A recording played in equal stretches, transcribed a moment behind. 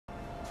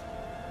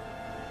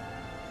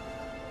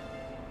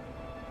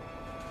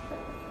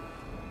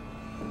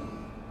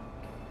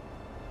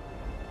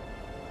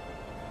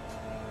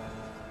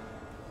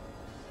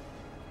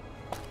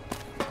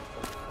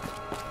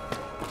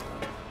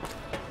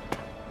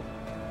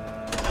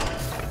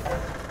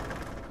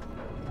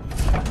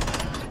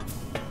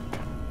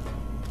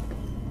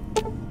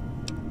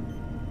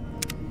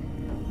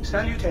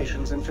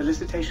Salutations and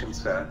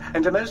felicitations, sir,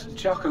 and a most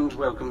jocund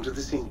welcome to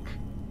the Zinc.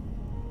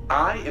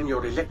 I am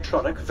your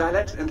electronic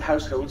valet and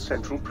household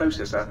central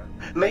processor.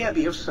 May I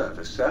be of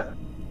service, sir?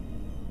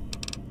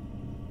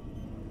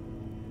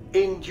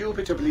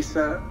 Indubitably,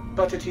 sir,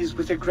 but it is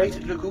with a great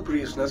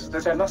lugubriousness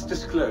that I must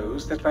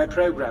disclose that my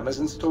programmers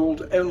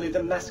installed only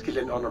the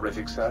masculine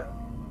honorific, sir.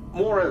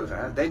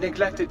 Moreover, they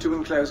neglected to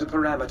enclose a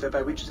parameter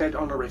by which said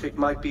honorific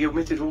might be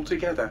omitted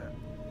altogether,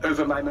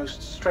 over my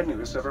most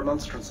strenuous of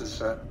remonstrances,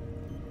 sir.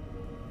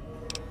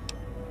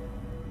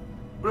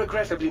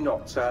 Regrettably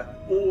not, sir.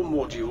 All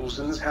modules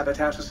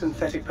inhabit outer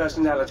synthetic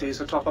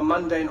personalities atop a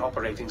mundane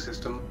operating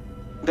system.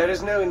 There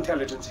is no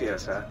intelligence here,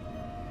 sir.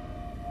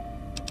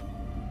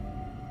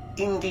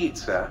 Indeed,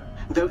 sir.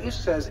 Though if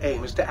Sir's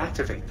aim is to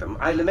activate them,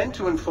 I lament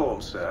to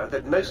inform, sir,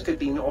 that most have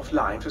been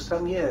offline for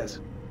some years.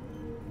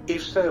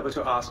 If Sir were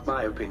to ask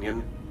my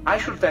opinion, I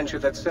should venture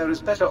that Sir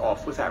is better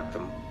off without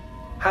them.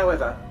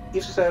 However,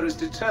 if Sir is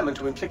determined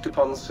to inflict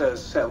upon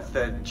Sir's self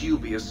their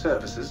dubious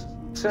services,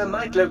 Sir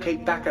might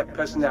locate backup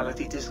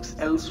personality disks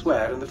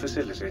elsewhere in the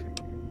facility.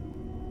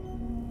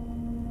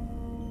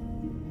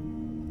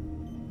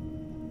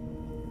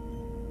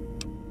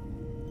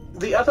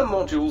 The other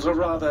modules are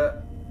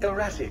rather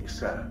erratic,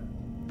 sir.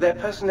 Their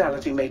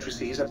personality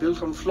matrices are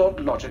built on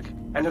flawed logic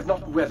and have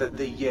not weathered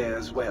the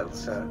years well,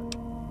 sir.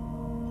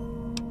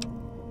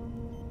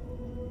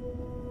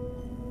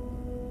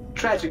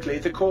 Tragically,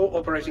 the core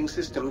operating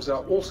systems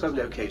are also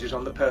located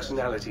on the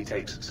personality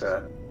tapes,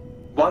 sir.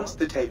 Once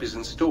the tape is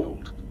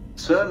installed,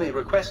 Sir may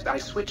request I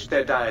switch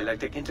their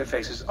dialectic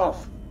interfaces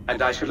off,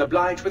 and I shall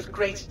oblige with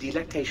great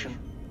delectation.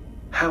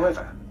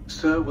 However,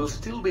 Sir will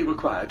still be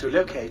required to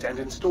locate and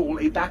install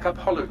a backup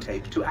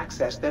holotape to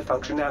access their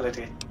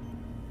functionality.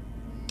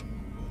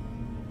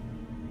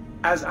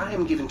 As I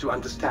am given to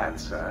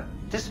understand, sir,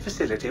 this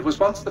facility was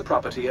once the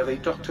property of a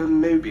Dr.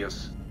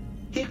 Mobius.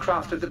 He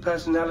crafted the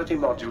personality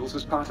modules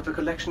as part of a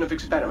collection of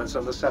experiments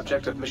on the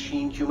subject of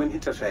machine-human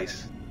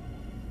interface.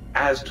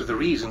 As to the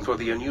reason for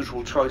the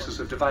unusual choices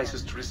of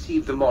devices to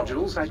receive the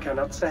modules, I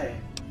cannot say.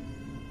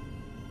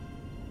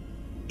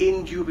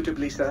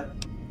 Indubitably, sir.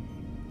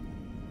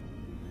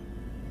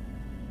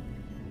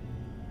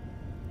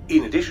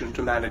 In addition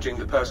to managing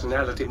the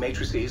personality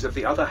matrices of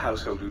the other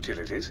household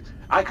utilities,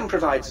 I can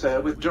provide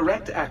Sir with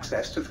direct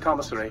access to the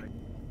commissary.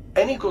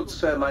 Any goods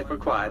Sir might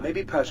require may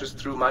be purchased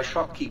through my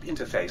shopkeep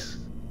interface,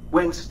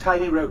 whence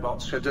tiny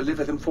robots shall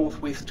deliver them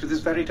forthwith to this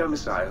very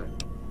domicile.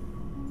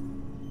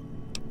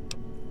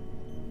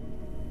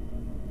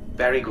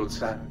 Very good,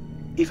 sir.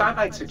 If I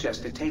might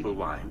suggest a table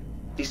wine,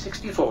 the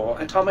 64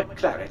 Atomic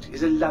Claret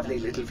is a lovely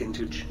little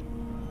vintage.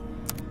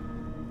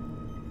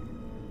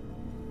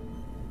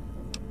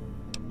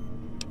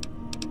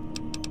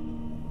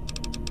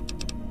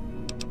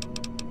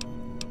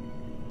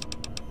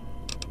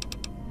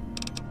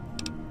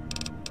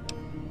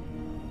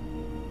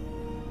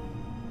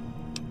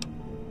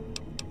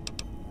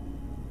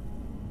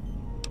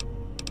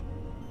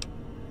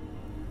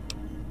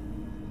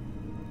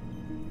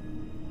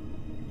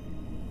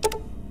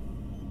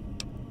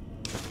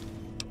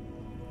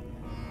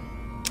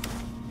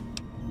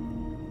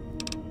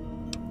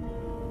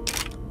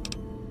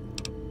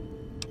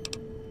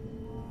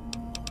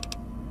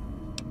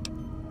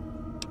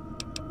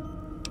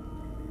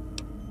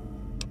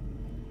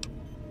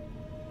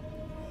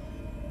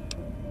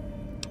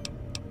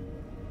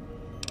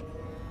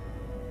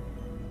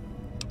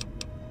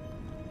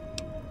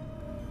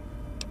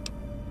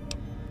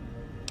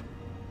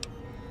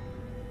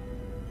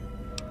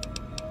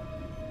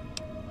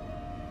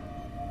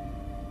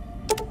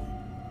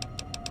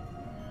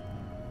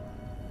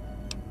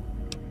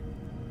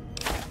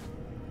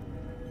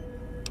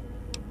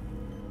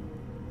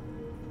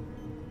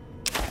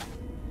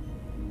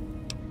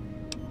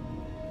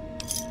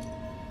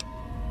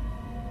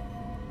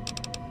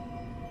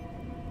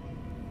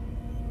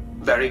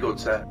 Very good,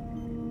 sir.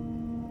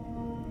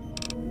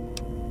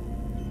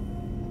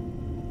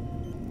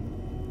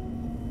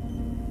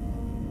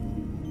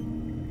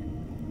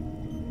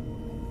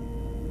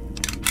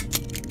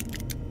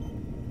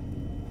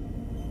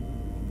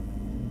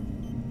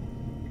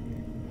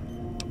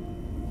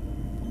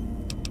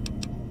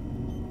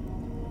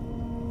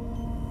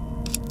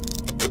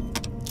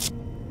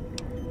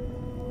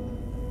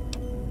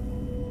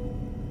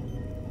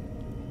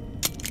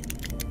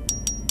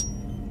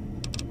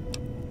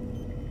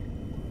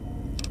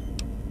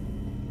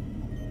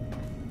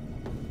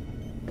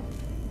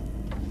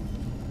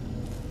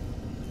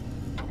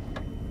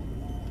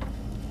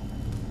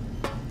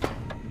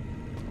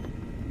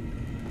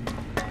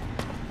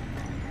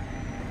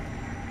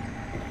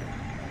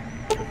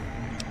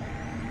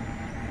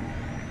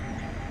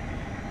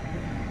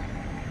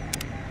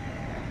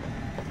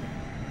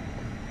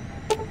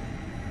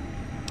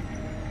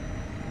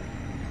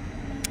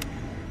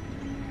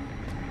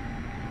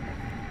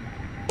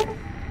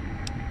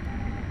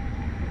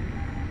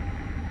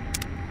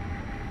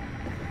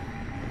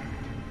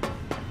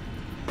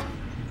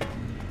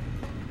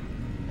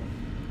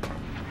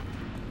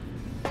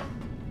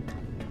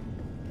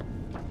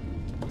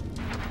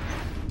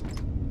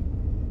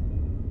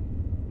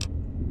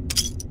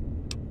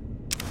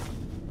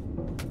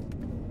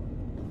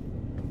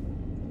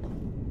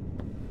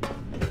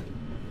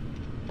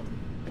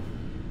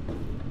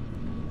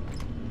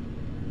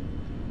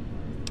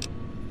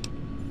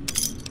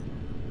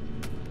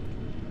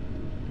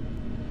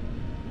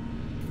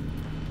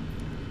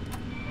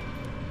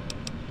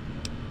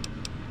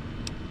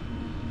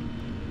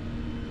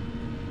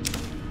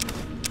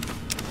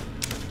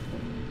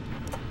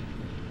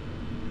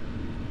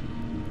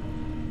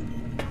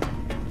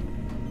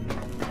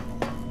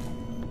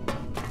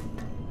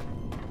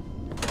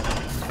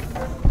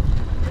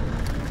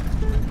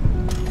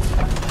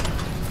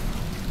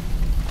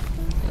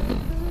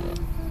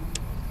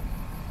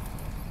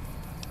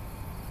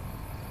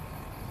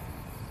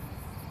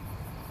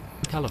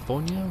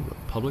 California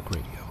Republic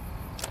Radio.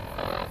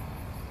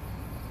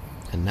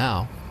 And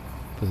now,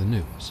 for the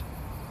news.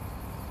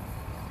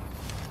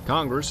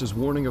 Congress is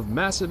warning of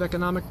massive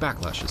economic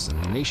backlashes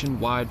and a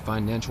nationwide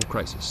financial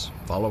crisis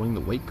following the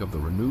wake of the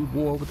renewed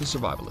war with the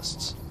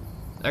survivalists.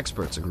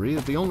 Experts agree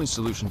that the only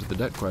solution to the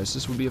debt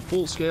crisis would be a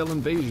full-scale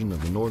invasion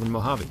of the northern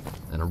Mojave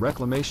and a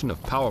reclamation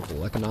of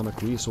powerful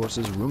economic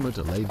resources rumored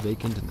to lay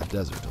vacant in the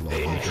desert along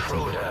the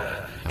Pacific.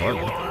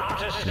 However,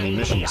 any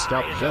mission to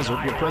stop the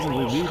desert would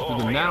presently lead through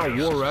the now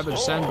war-ravaged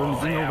San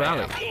Bernardino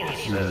Valley,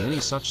 leaving any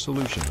such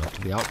solution up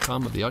to the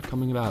outcome of the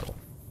upcoming battle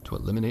to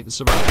eliminate the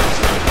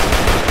survivalists.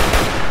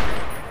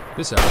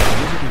 This hour of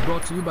music is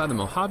brought to you by the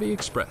Mojave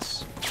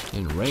Express.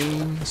 In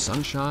rain,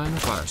 sunshine, or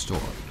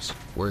firestorms,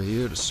 we're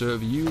here to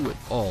serve you with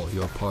all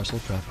your parcel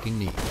trafficking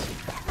needs.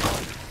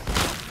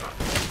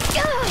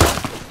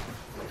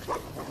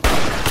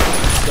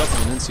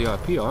 Dublin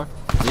NCRPR,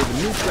 we have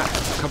a new track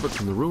recovered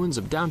from the ruins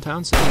of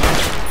downtown San Diego.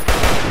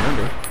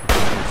 Remember, if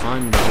you can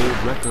find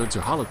old records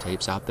or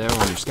holotapes out there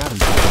on your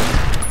scavenger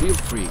hunt, feel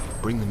free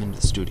to bring them into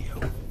the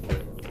studio.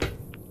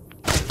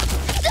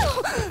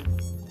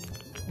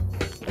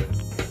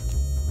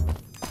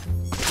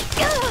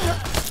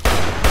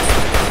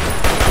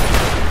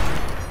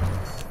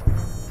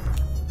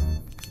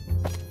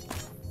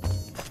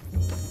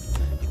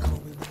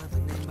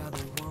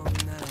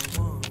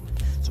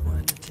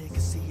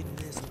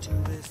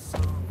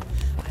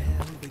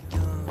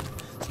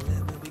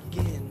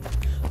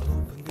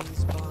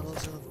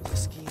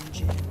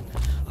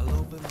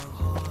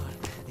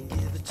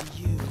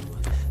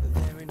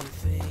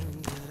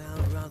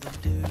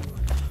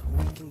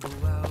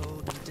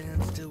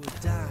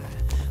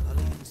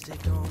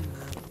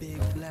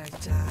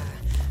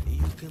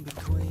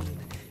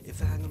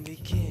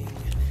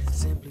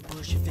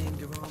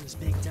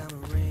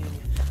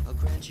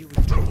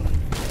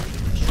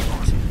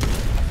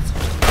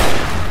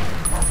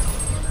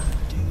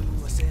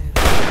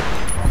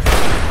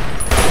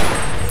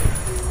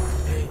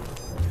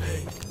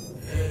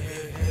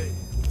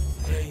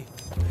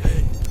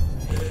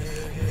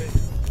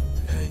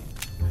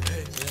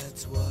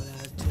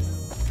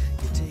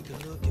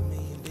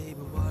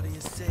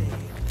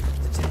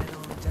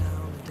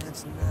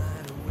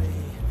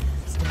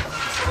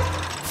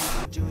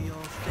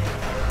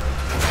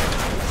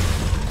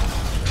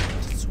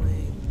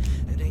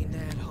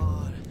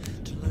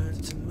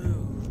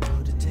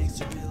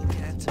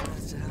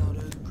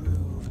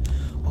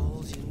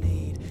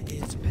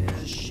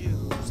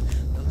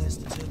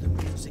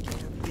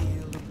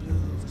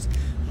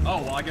 Oh,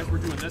 well, I guess we're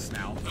doing this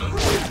now.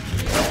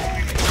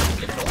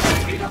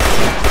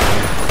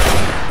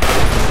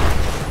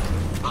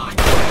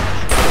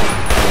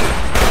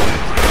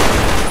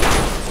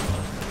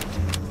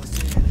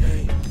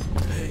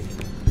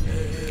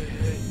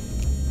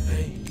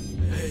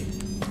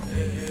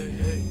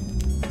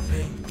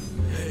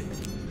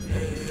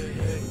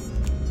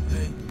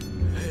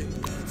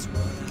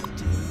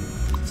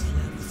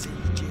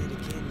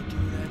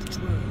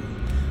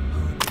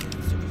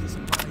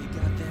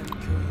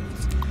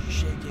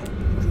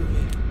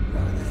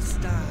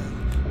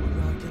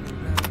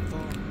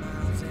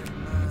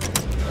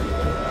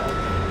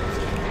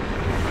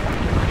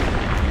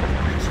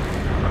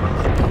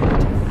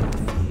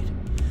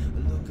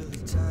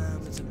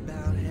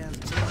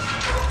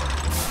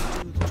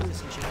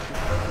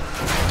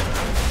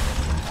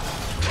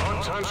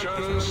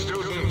 Attention,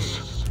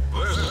 students.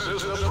 This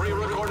is the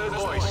pre-recorded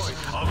voice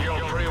of your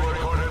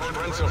pre-recorded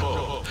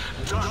principal,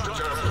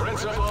 Dr.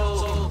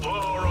 Principal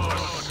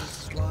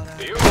Boros.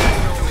 You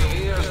know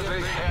me as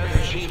the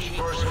head chief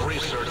first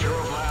researcher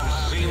of Lab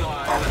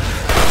C9.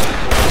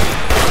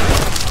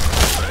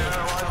 There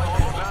I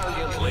fought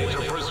valiantly to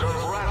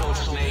preserve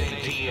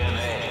rattlesnake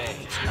DNA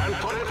and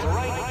put it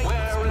right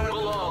where it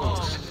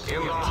belongs,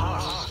 in the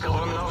husk of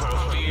another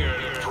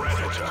feared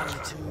predator.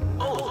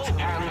 Oh,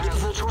 and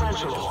the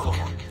tarantula hook.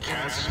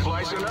 Can't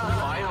splice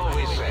enough, I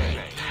always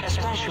say.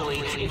 Especially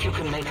if you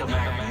can make a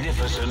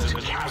magnificent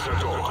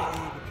cazador.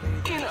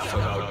 Enough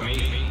about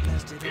me.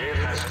 It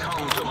has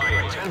come to my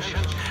attention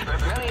that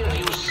many of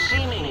you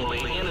seemingly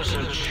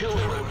innocent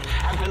children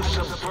have been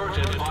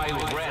subverted by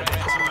red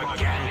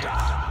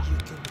propaganda.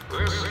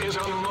 This is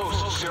a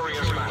most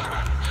serious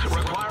matter,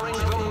 requiring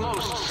the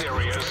most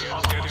serious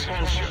of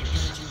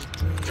detentions.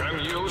 Can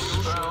you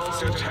spell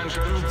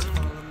detention?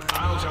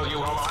 I'll tell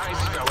you how I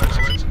spell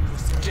it.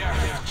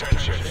 Death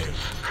tension.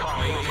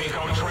 Commie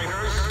Pico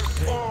traitors.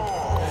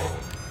 Oh!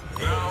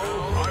 Now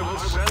I will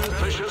send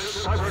vicious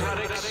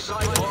cybernetic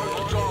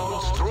cyborg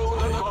dogs through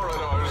the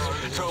corridors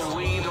to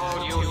weed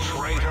all you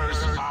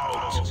traitors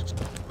out.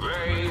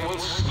 They will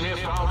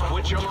sniff out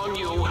which among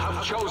you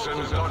have chosen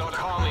the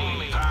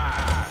commie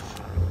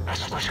path.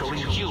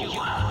 Especially you,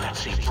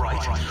 Betsy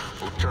Bright,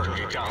 who turned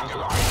me down to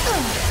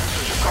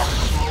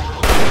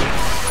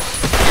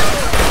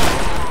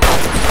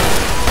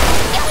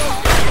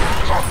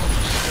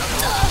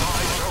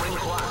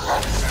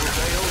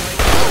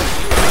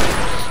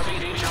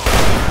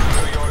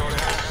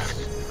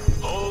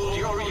Hold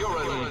your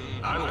urine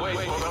and wait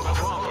for the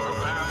proper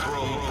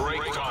bathroom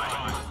break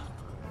time.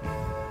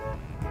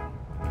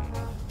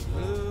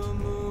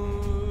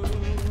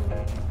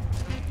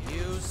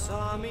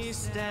 saw me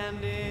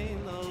standing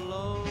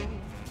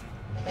alone,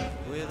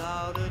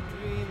 without a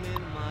dream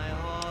in my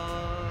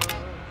heart,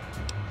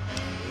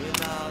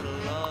 without a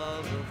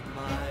love of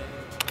mine.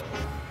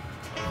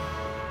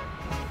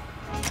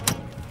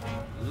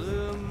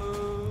 Blue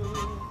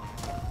moon,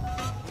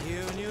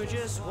 you knew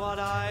just what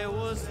I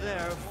was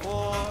there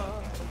for.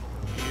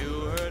 You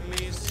heard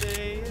me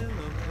saying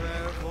a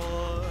prayer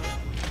for.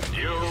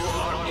 You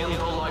are in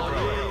the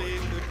library.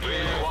 Be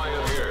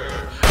quiet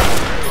here.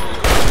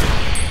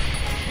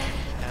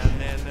 And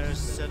then there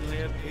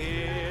suddenly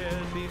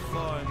appeared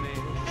before me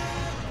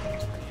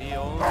the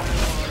only one.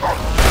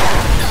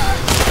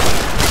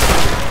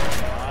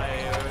 I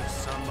heard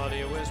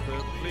somebody whisper,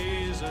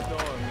 please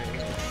adore me.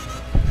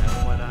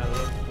 And when I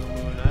looked, the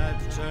moon had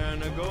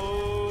turned to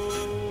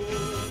gold.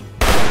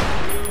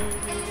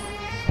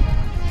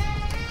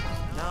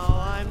 Now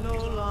I'm no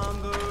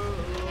longer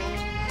alone,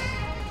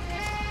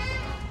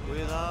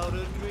 without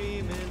a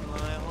dream in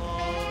my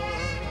heart,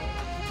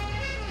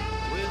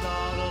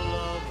 without a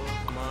love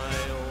of my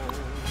own.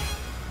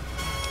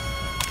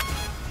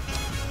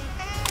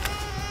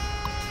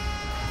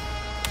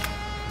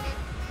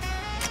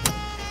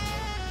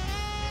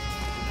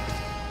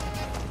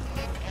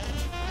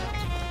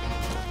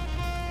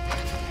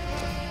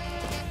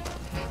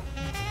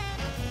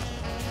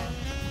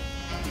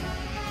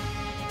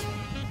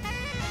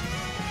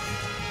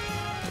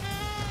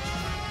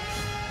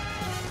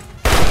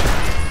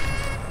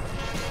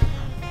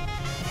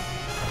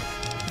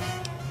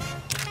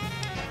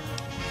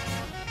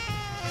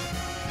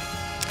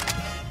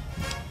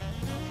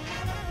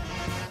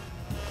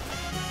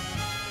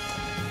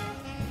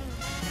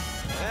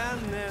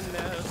 And then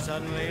there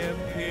suddenly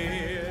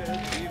appeared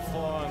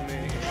before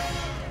me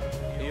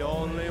the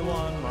only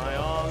one my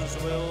arms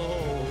will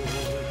hold.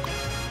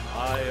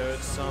 I heard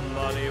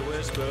somebody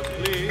whisper,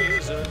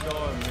 please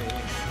adore me.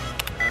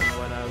 And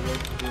when I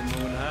looked, the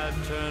moon had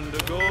turned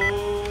to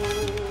gold.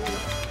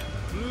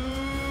 Blue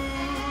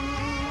moon,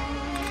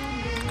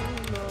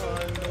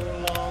 I'm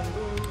no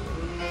longer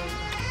alone,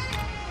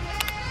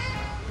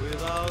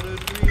 without a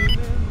dream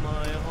in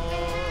my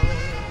heart,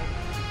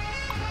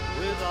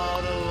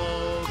 without a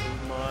love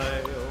of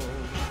my own.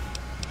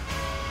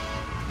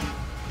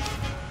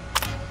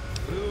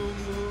 Blue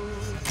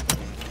moon,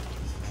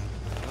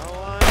 now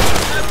I'm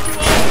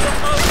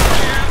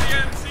The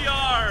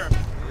NCR!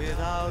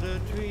 without a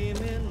dream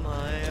in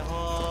my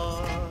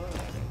heart,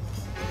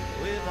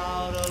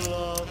 without a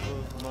love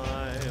of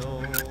my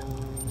own.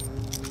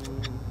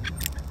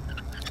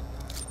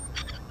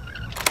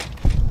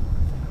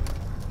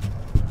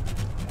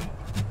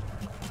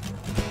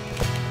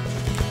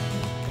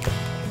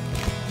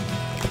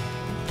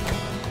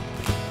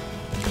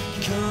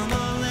 Come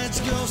on, let's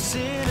go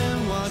sit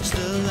and watch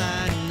the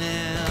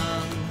lightning.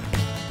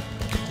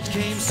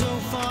 Came so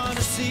far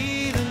to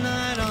see the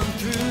night on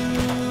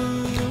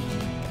through.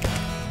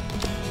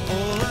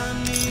 All I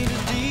need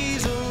is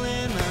diesel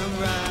and I'm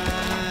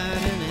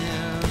riding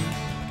in.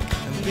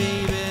 And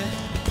baby,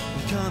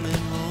 I'm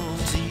coming home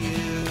to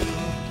you.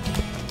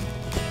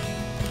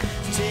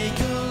 Take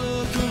a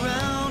look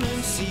around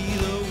and see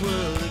the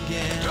world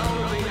again. Down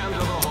at the end of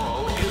the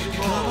hall is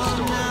Come Paul's on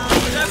door. now,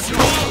 That's you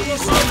all the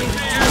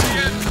Republican and the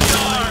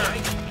NCR!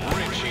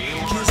 Richie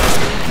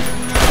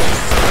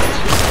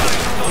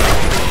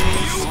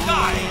You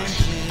guys!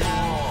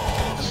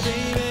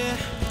 baby,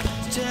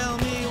 tell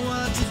me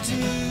what to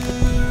do.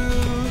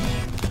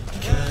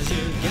 'Cause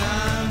you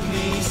got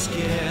me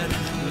scared.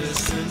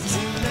 Listen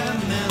to that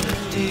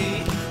melody.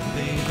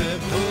 Baby,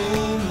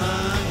 pull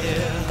my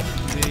hair.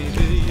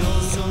 Baby,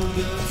 you're so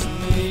good to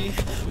me.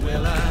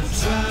 Well, I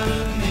try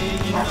to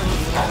make you know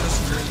what's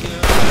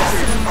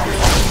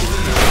good.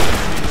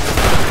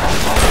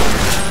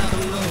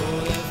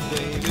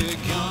 Baby,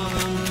 come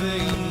and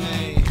beg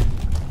me.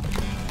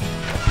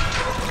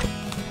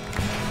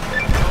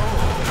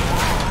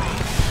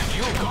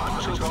 You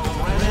got to go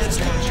Let's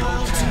go red.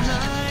 out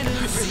tonight and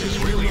This see is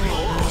really the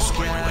horrible.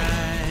 sky.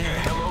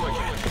 Hello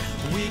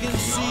again. We can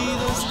see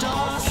the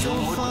stars so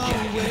far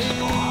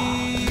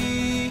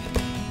away.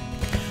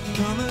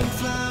 Come and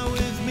fly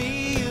with me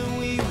and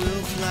we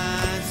will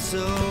fly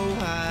so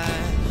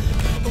high.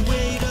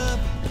 Wait up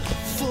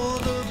for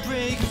the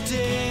break of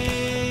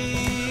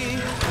day.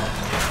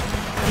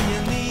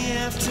 In the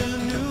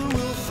afternoon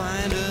we'll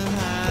find a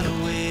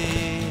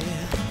hideaway.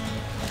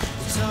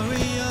 Let's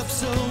hurry up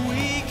so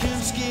we can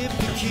skip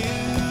the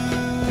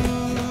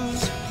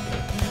queues.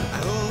 I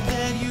hope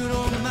that you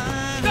don't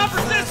mind Stop if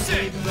I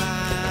say resisting!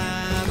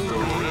 bye the The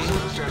way.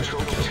 residential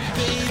test.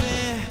 Baby,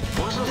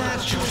 Wasn't that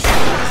that's just just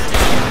what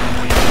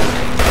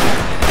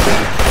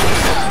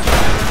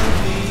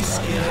me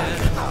scared.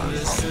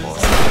 Listen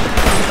to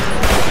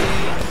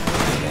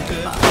baby,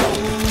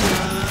 pull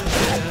my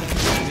hair.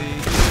 Baby,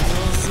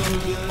 you're so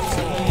good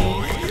to me.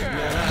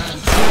 Well, I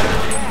try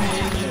to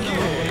make you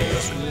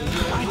notice.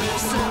 Will you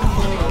listen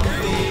for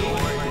me?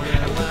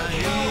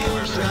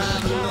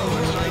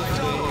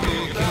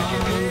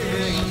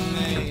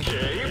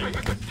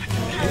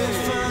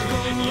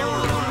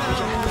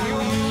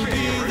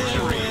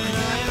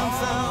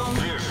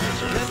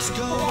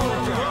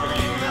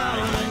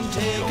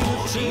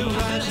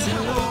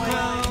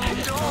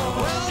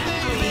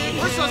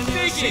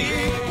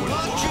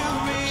 what you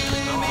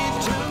really mean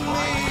to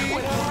me.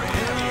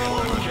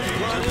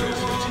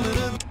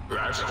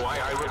 That's why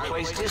I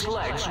replaced his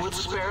legs with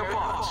spare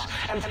parts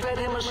and fed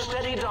him a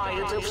steady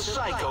diet of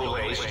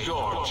psycho-laced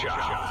dog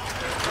chow.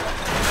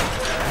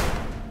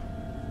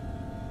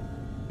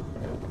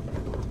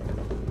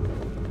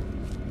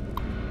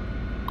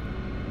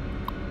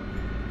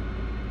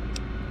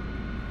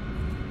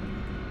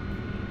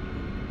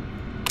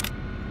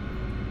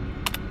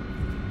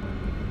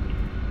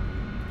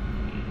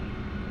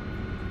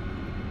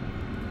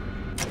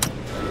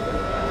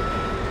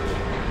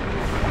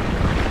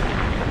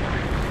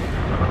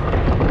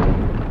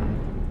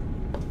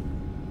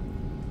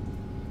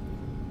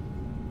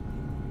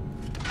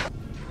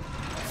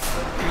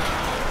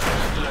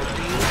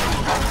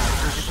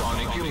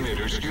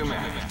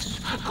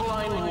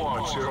 Climb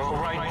water, all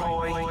right,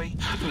 boy?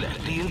 Let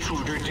the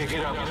intruder dig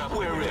it up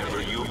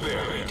wherever you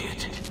buried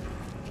it.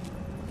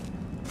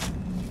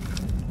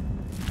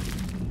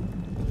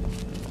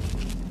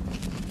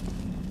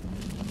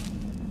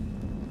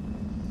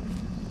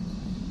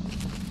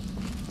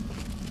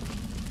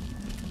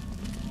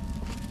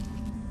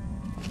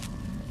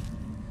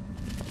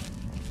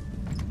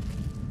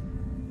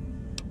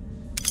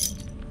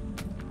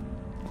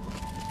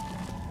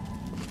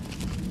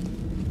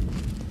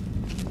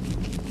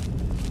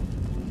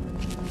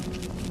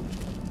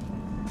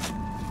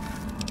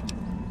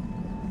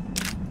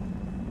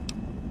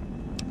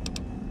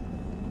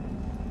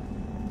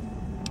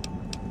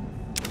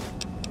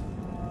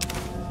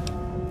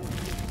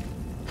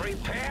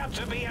 Prepare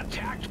to be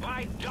attacked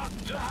by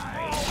Dr.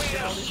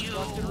 Mobius, you!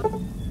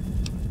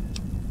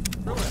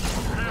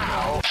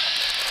 Now!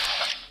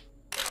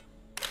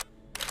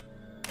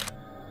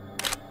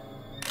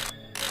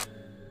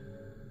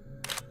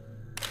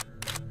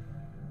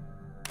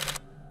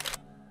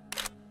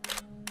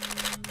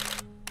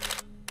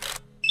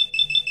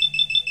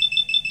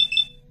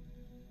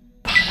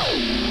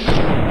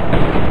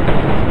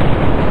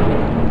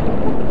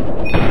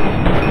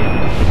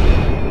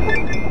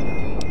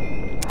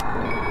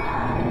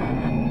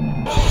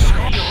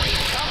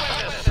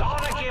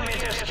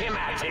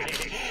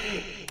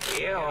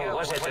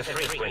 Was it the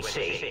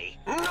frequency?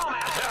 No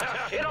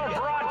matter! It'll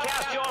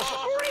broadcast your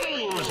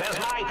screams as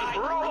my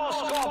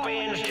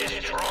robo-scorpions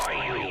destroy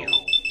you!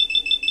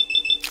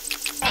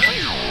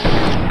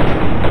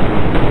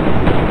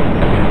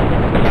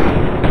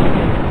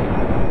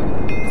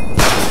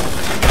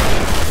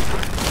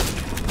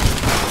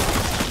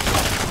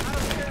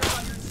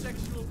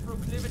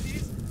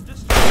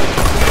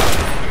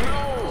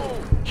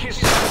 No! His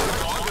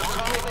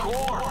atomic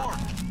core!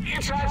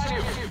 It's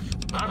active!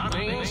 That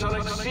means an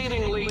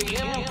exceedingly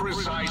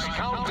imprecise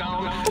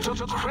countdown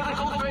to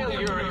critical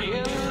failure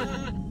in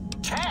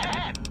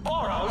 10.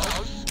 Boros,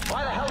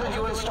 why the hell did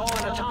you install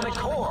an atomic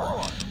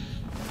core?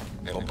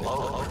 It'll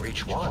blow when we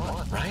reach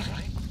 1, right?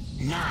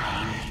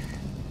 9.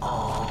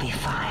 All be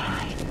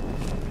fine.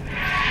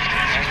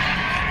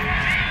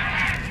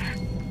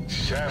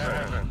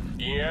 7.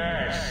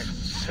 Yes,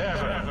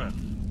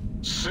 7.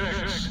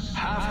 6.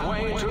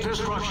 Halfway to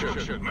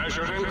destruction,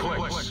 measured in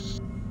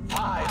clicks.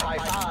 5 by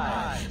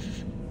 5.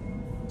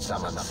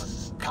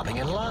 Someone's coming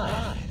in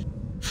line.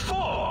 4,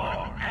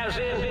 as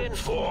in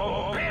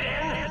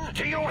forbidden.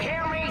 Do you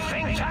hear me,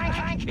 think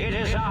tank? It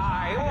is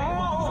I,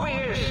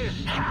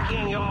 Mobius,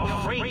 hacking your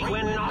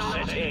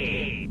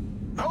frequinosity.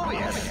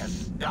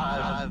 Mobius?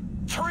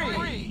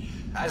 3,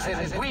 as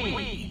in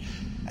we.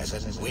 As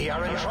in we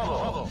are in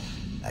trouble.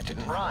 That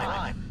didn't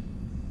rhyme.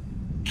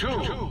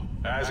 2,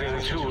 as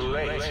in too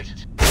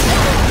late. As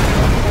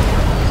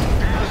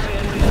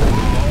in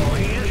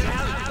Mobius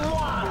has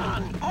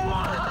won.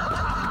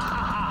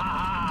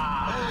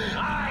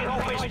 I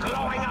hope it's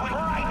glowing up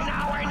right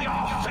now in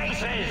your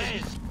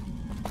faces!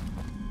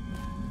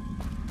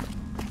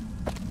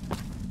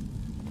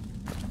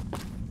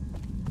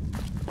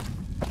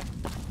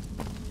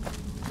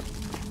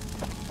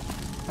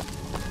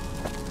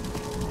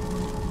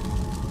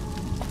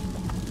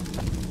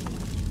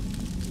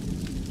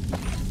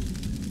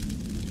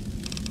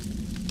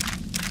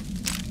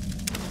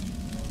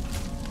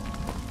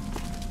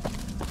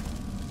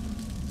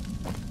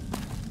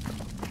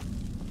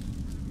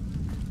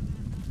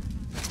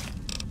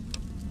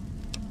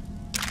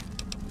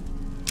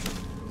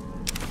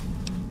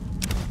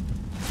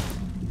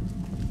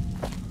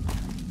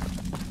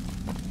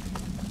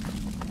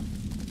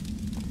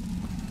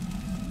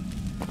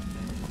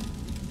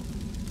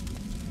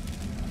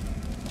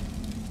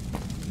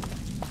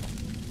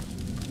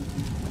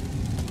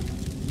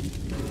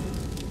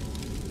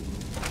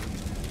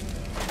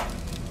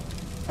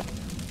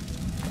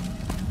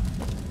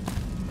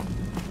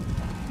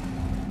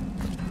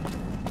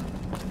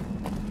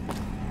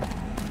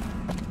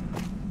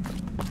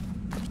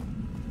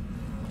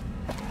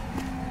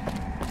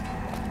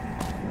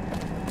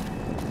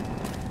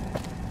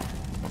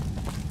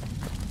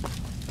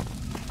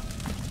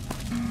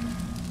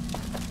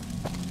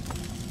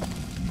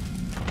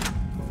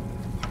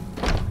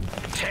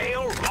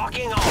 Tail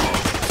rocking on.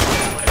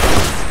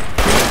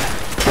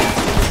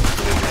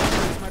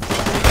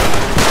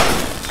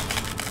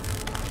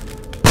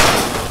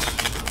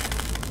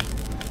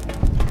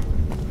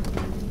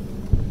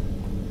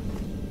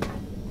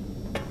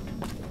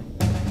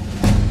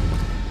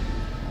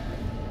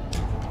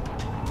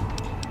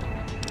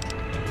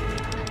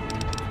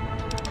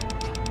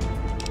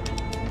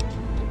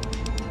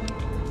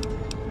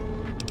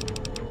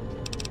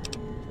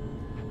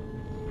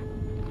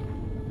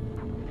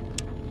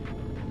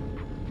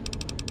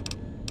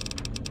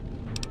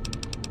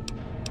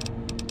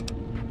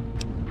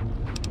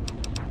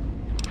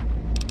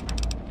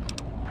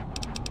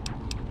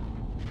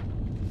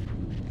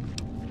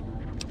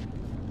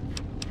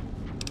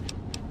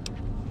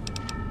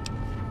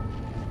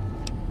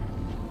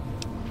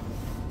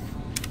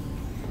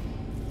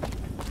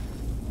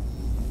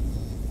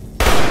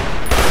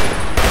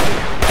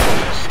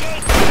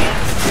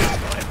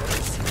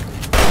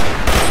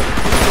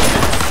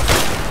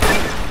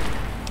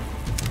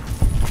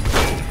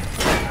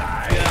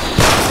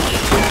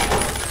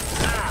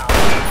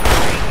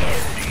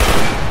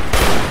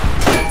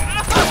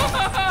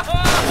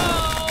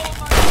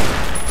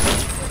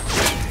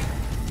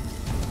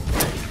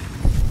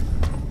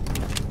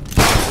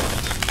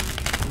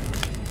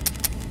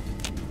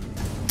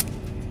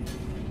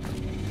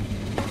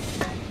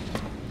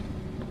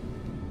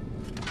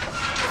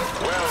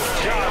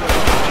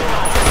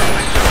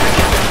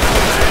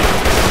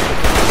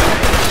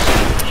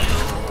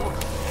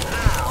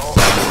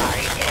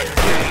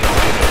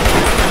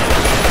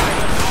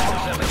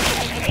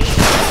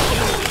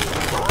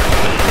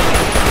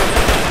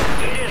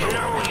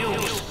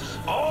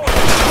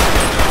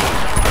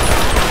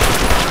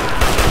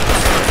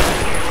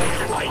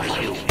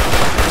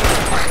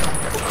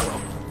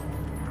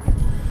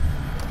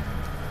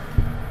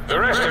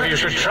 you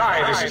should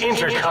try this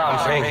intercom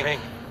thing.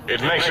 It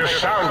makes you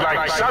sound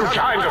like some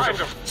kind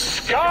of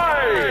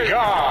sky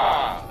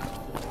god.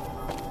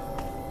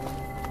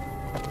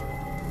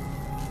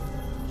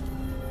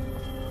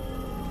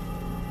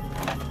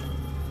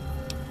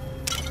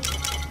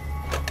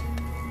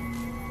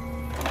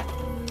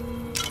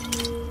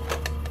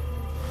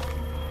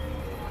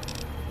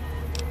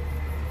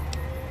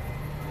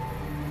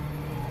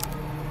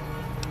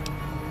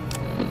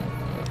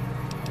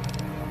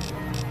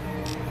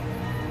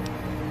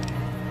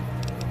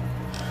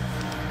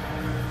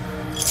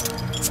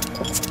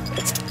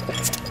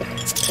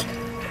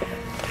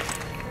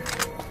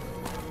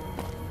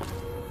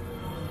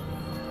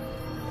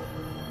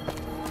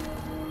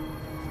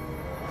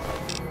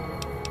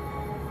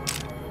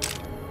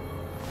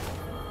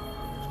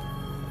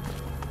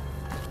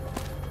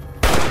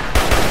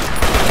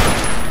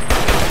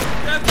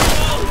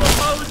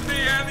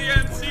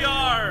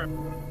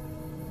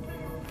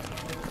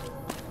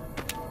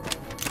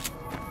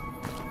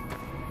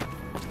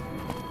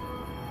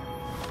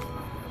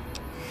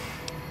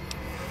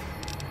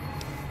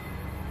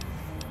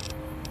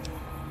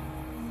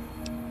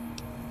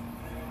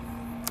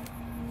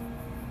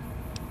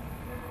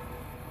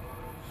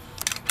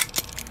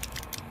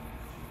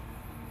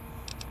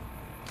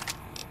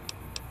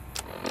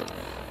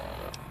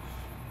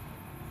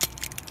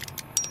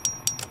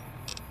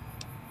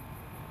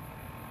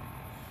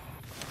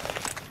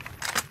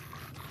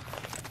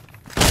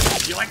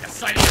 You like the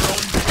sight of your own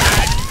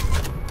bag?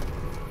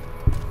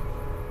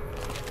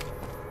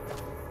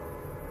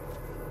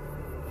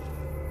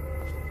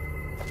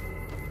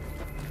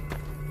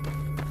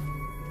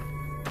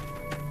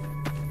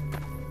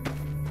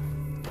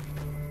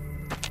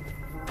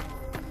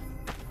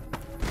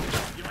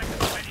 You like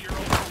the sight of your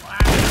own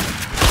flag?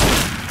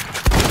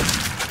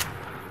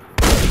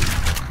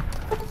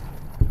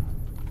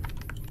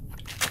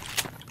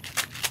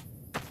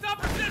 Stop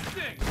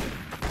resisting!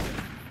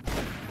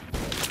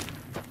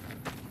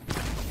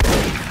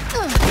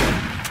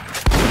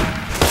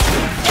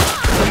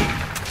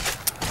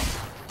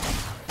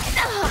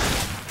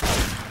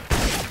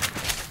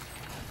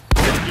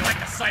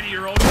 Sight of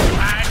your own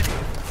flag?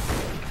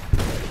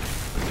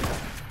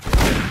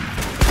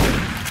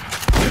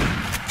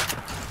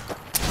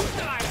 You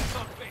die,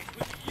 fuckface!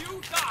 You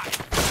die!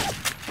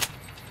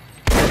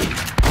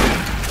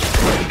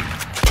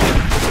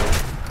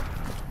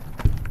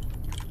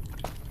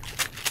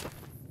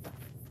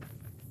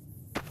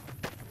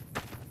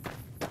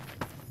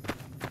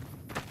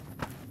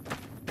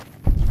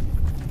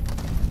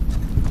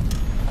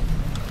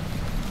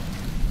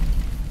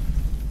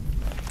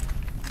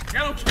 I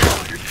don't care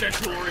about your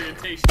sexual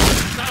orientation.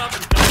 Shut up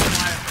and die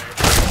quietly.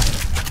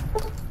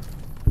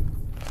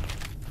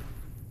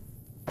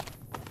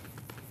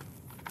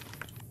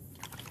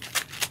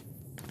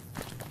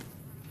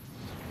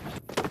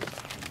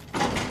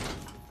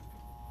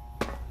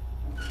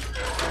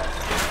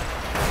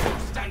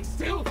 Stand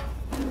still!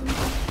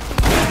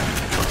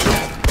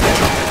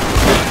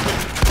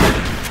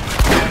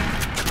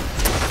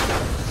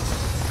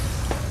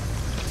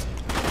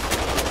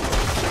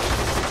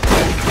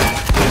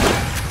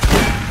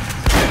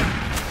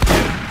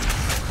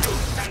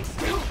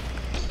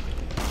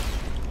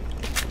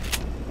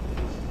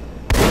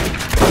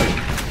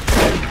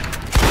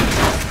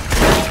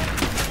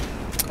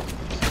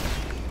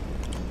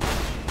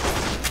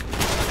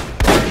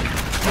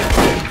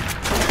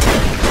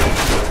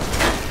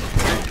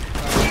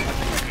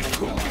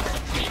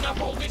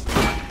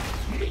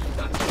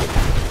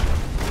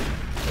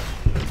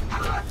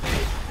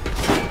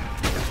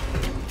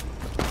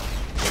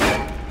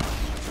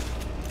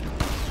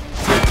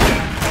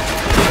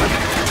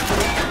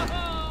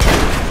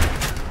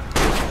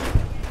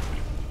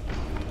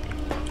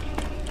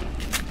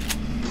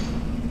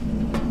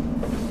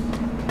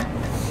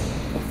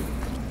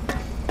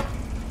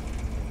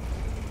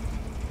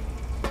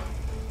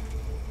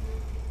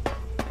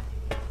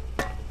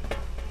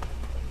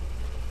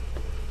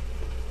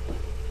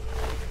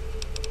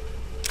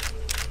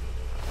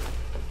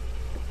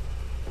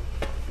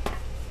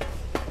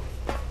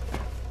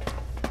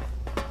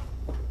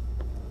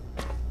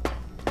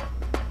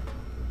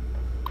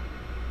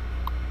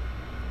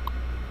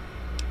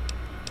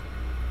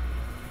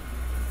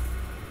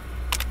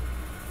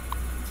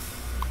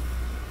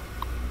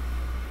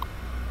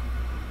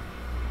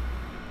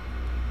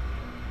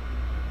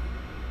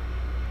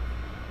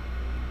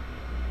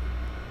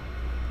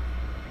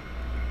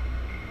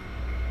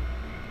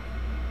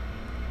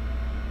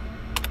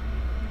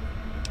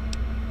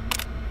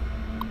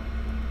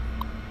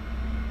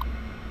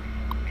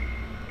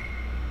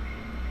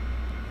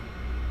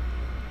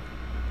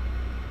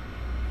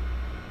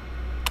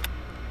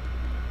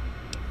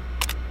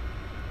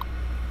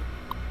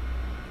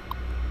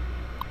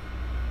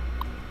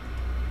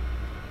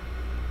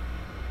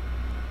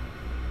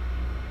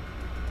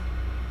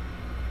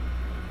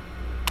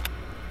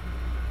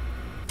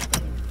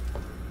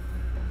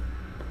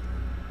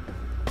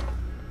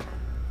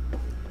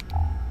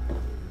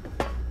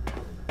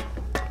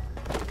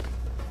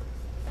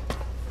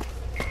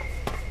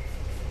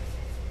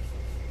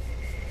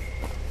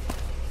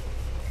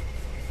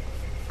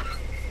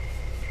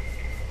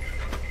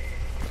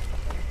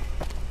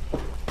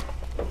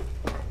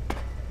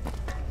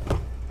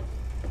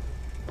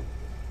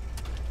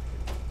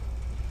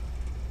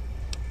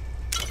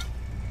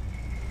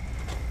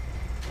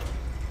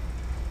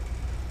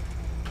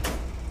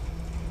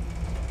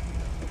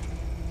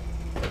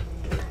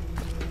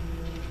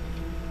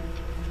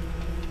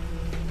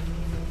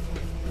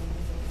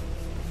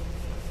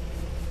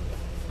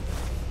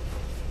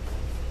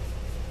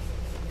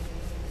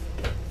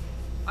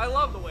 I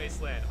love the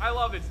wasteland. I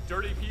love its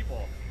dirty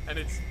people and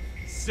its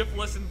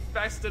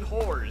syphilis-infested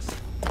whores.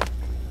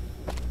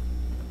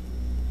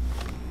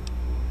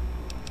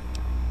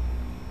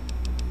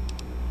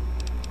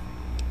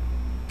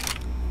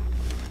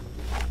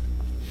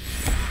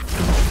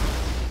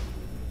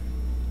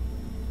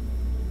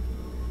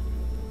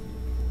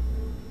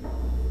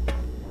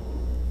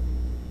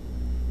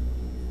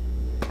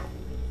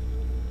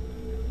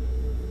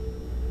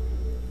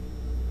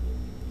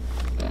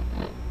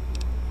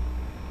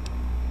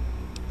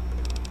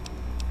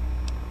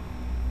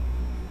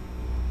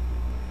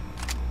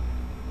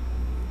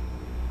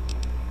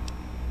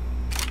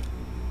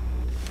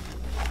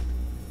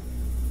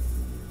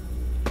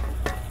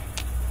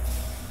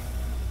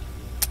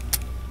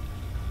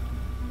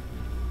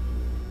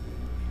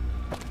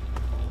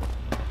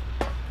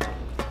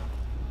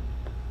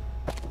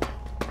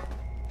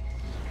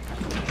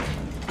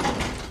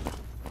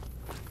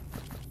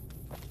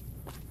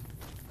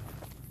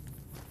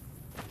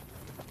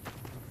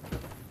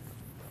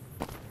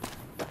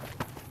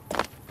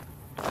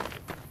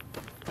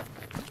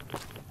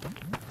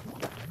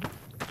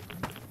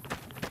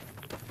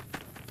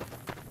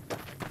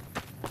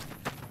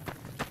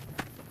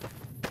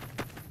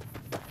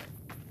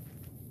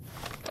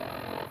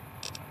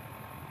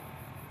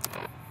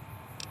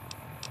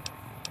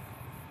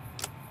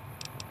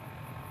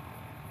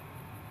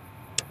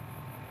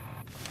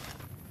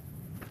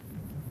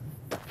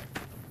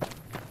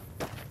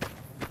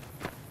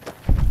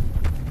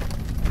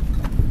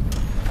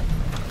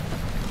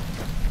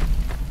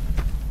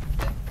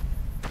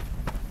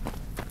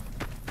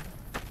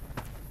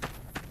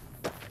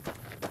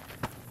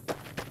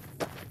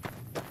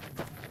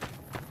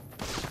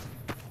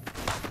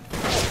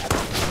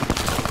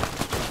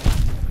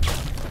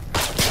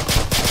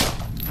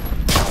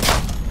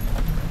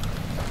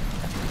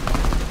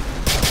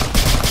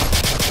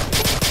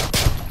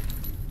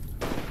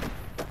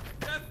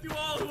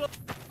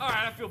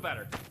 Alright, I feel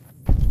better.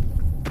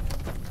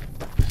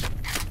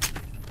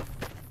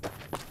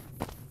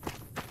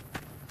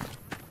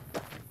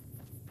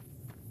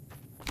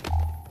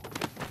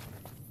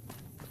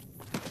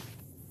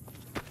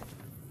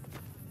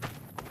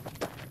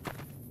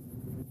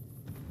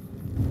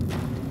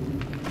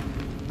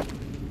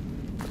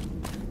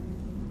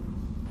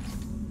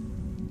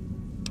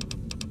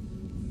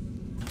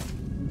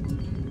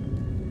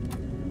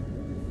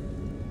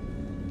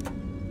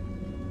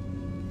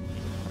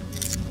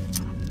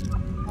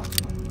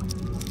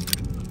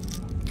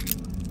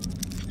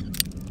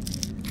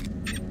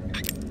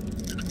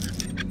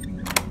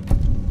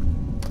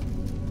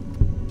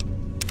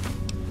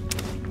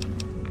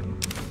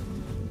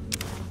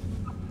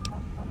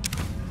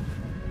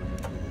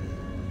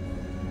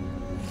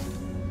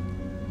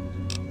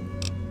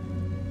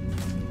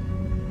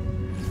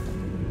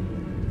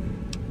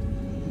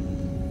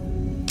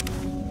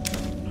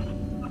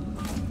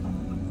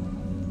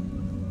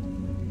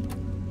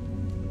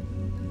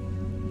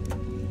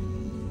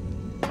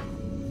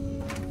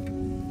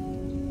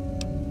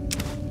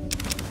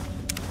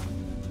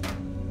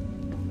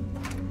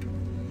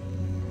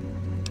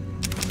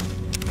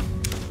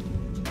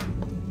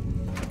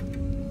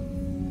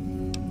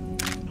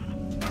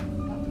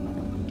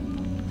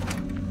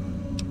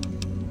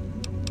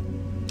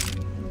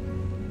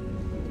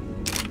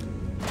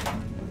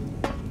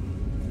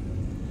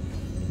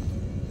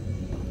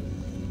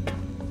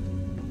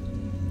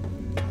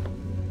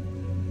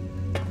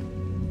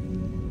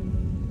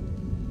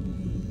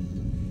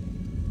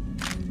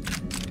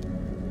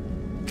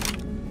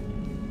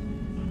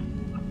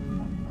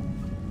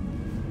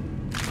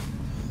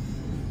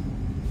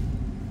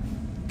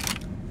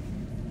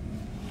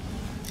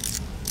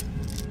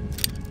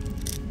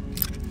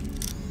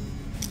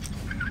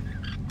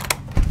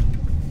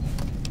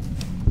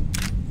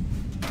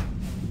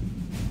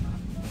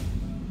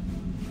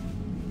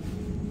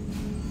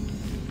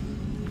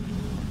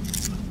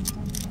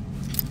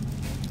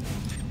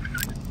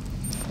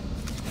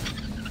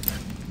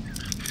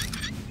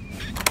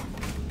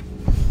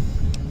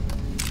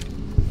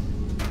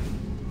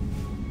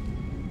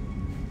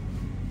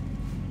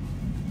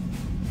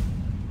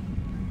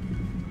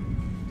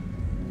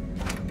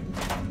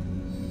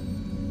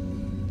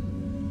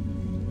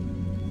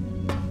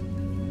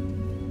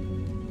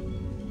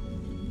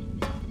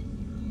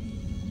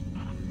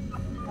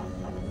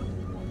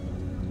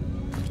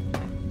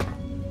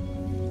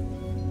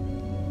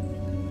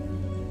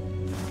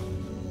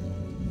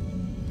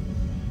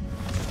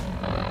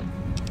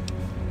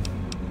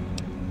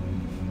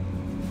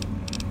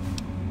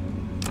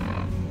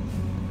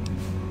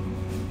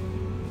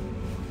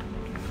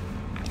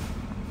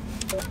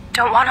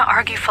 Don't want to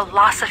argue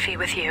philosophy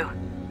with you.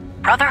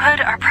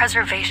 Brotherhood are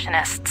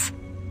preservationists.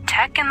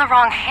 Tech in the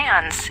wrong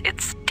hands,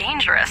 it's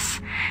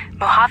dangerous.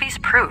 Mojave's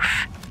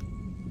proof.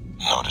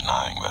 No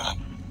denying that.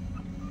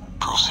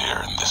 Proof's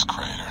here in this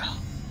crater,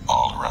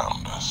 all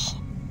around us.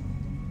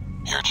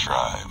 Your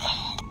tribe,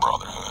 the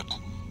Brotherhood.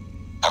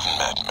 Haven't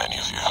met many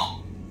of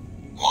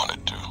you.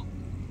 Wanted to.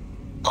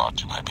 Thought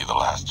you might be the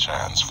last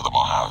chance for the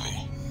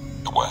Mojave,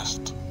 the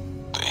West,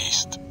 to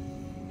east.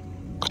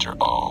 But you're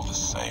all the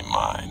same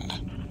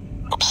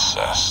mind.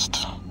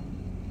 Obsessed.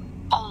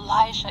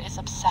 Elijah is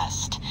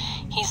obsessed.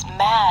 He's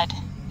mad.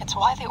 It's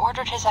why they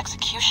ordered his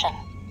execution.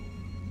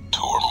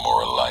 Two are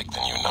more alike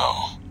than you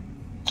know.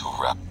 Too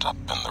wrapped up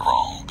in the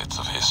wrong bits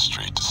of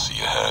history to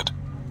see ahead.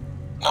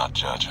 Not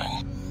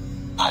judging.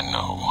 I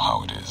know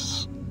how it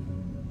is.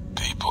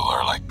 People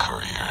are like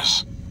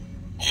couriers.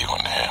 You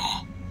and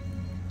him.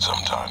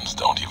 Sometimes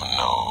don't even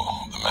know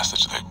the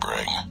message they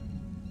bring.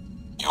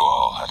 You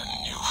all had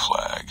a new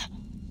flag.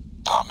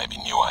 Thought maybe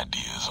new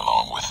ideas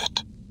along with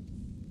it.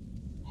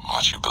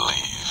 What you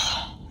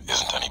believe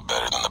isn't any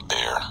better than the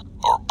bear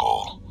or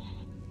bull.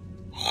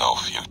 No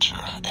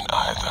future in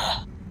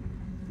either.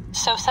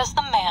 So says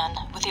the man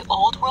with the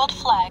old world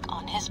flag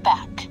on his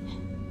back.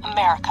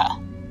 America,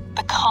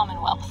 the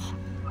Commonwealth,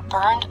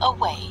 burned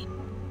away.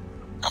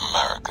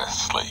 America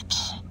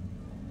sleeps.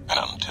 And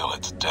until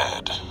it's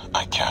dead,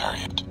 I carry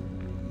it.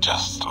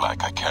 Just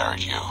like I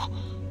carried you.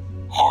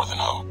 More than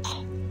hope.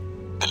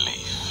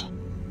 Belief.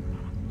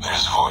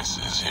 There's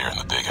voices here in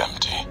the big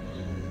empty.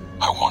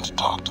 I want to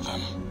talk to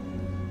them.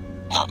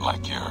 Not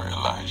like your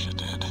Elijah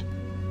did.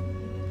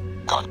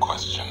 Got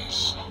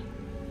questions.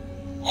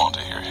 Want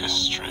to hear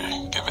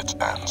history give its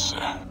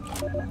answer.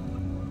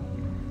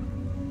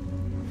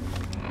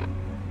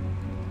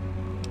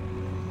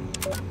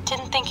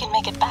 Didn't think you'd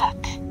make it back.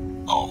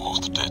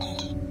 Almost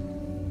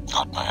didn't.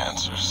 Got my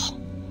answers.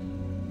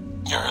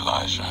 Your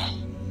Elijah.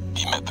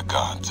 He met the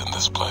gods in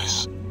this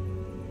place.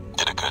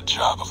 Did a good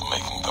job of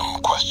making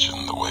them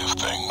question the way of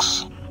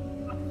things.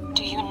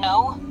 Do you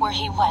know where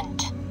he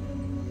went?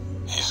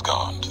 He's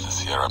gone to the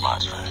Sierra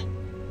Madre.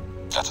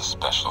 That's a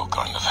special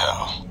kind of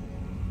hell.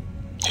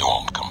 He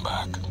won't come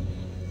back.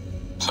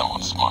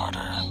 Someone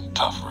smarter,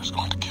 tougher is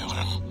going to kill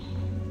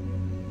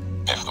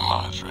him. If the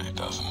Madre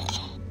doesn't.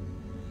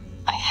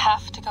 I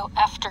have to go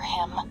after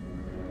him.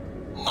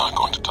 Not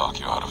going to talk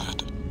you out of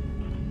it.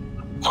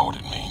 Know what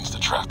it means to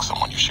track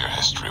someone you share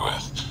history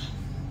with.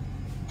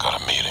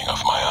 Got a meeting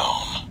of my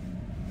own.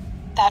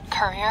 That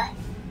courier?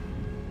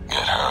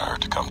 Get her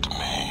to come to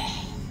me.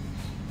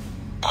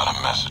 Got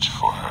a message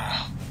for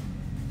her.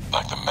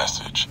 Like the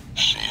message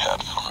she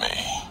had for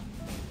me.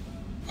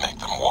 Make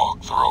them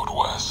walk the road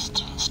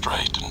west,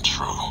 straight and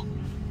true.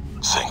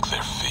 Sink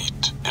their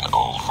feet in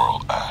old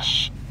world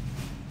ash.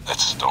 Let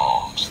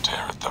storms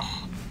tear at them.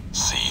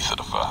 See the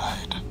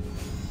divide.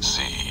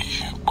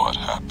 See what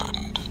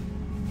happened.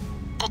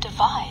 The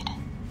divide?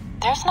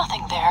 There's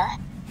nothing there.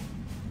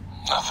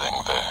 Nothing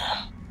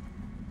there.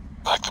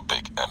 Like the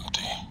big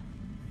empty.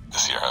 The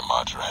Sierra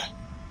Madre.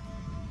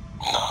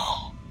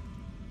 No.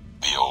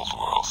 The old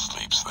world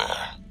sleeps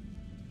there.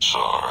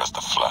 Sure as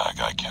the flag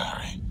I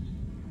carry.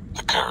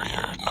 The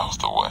courier knows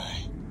the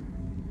way.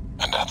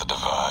 And at the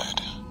divide,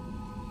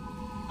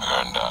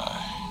 her and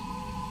I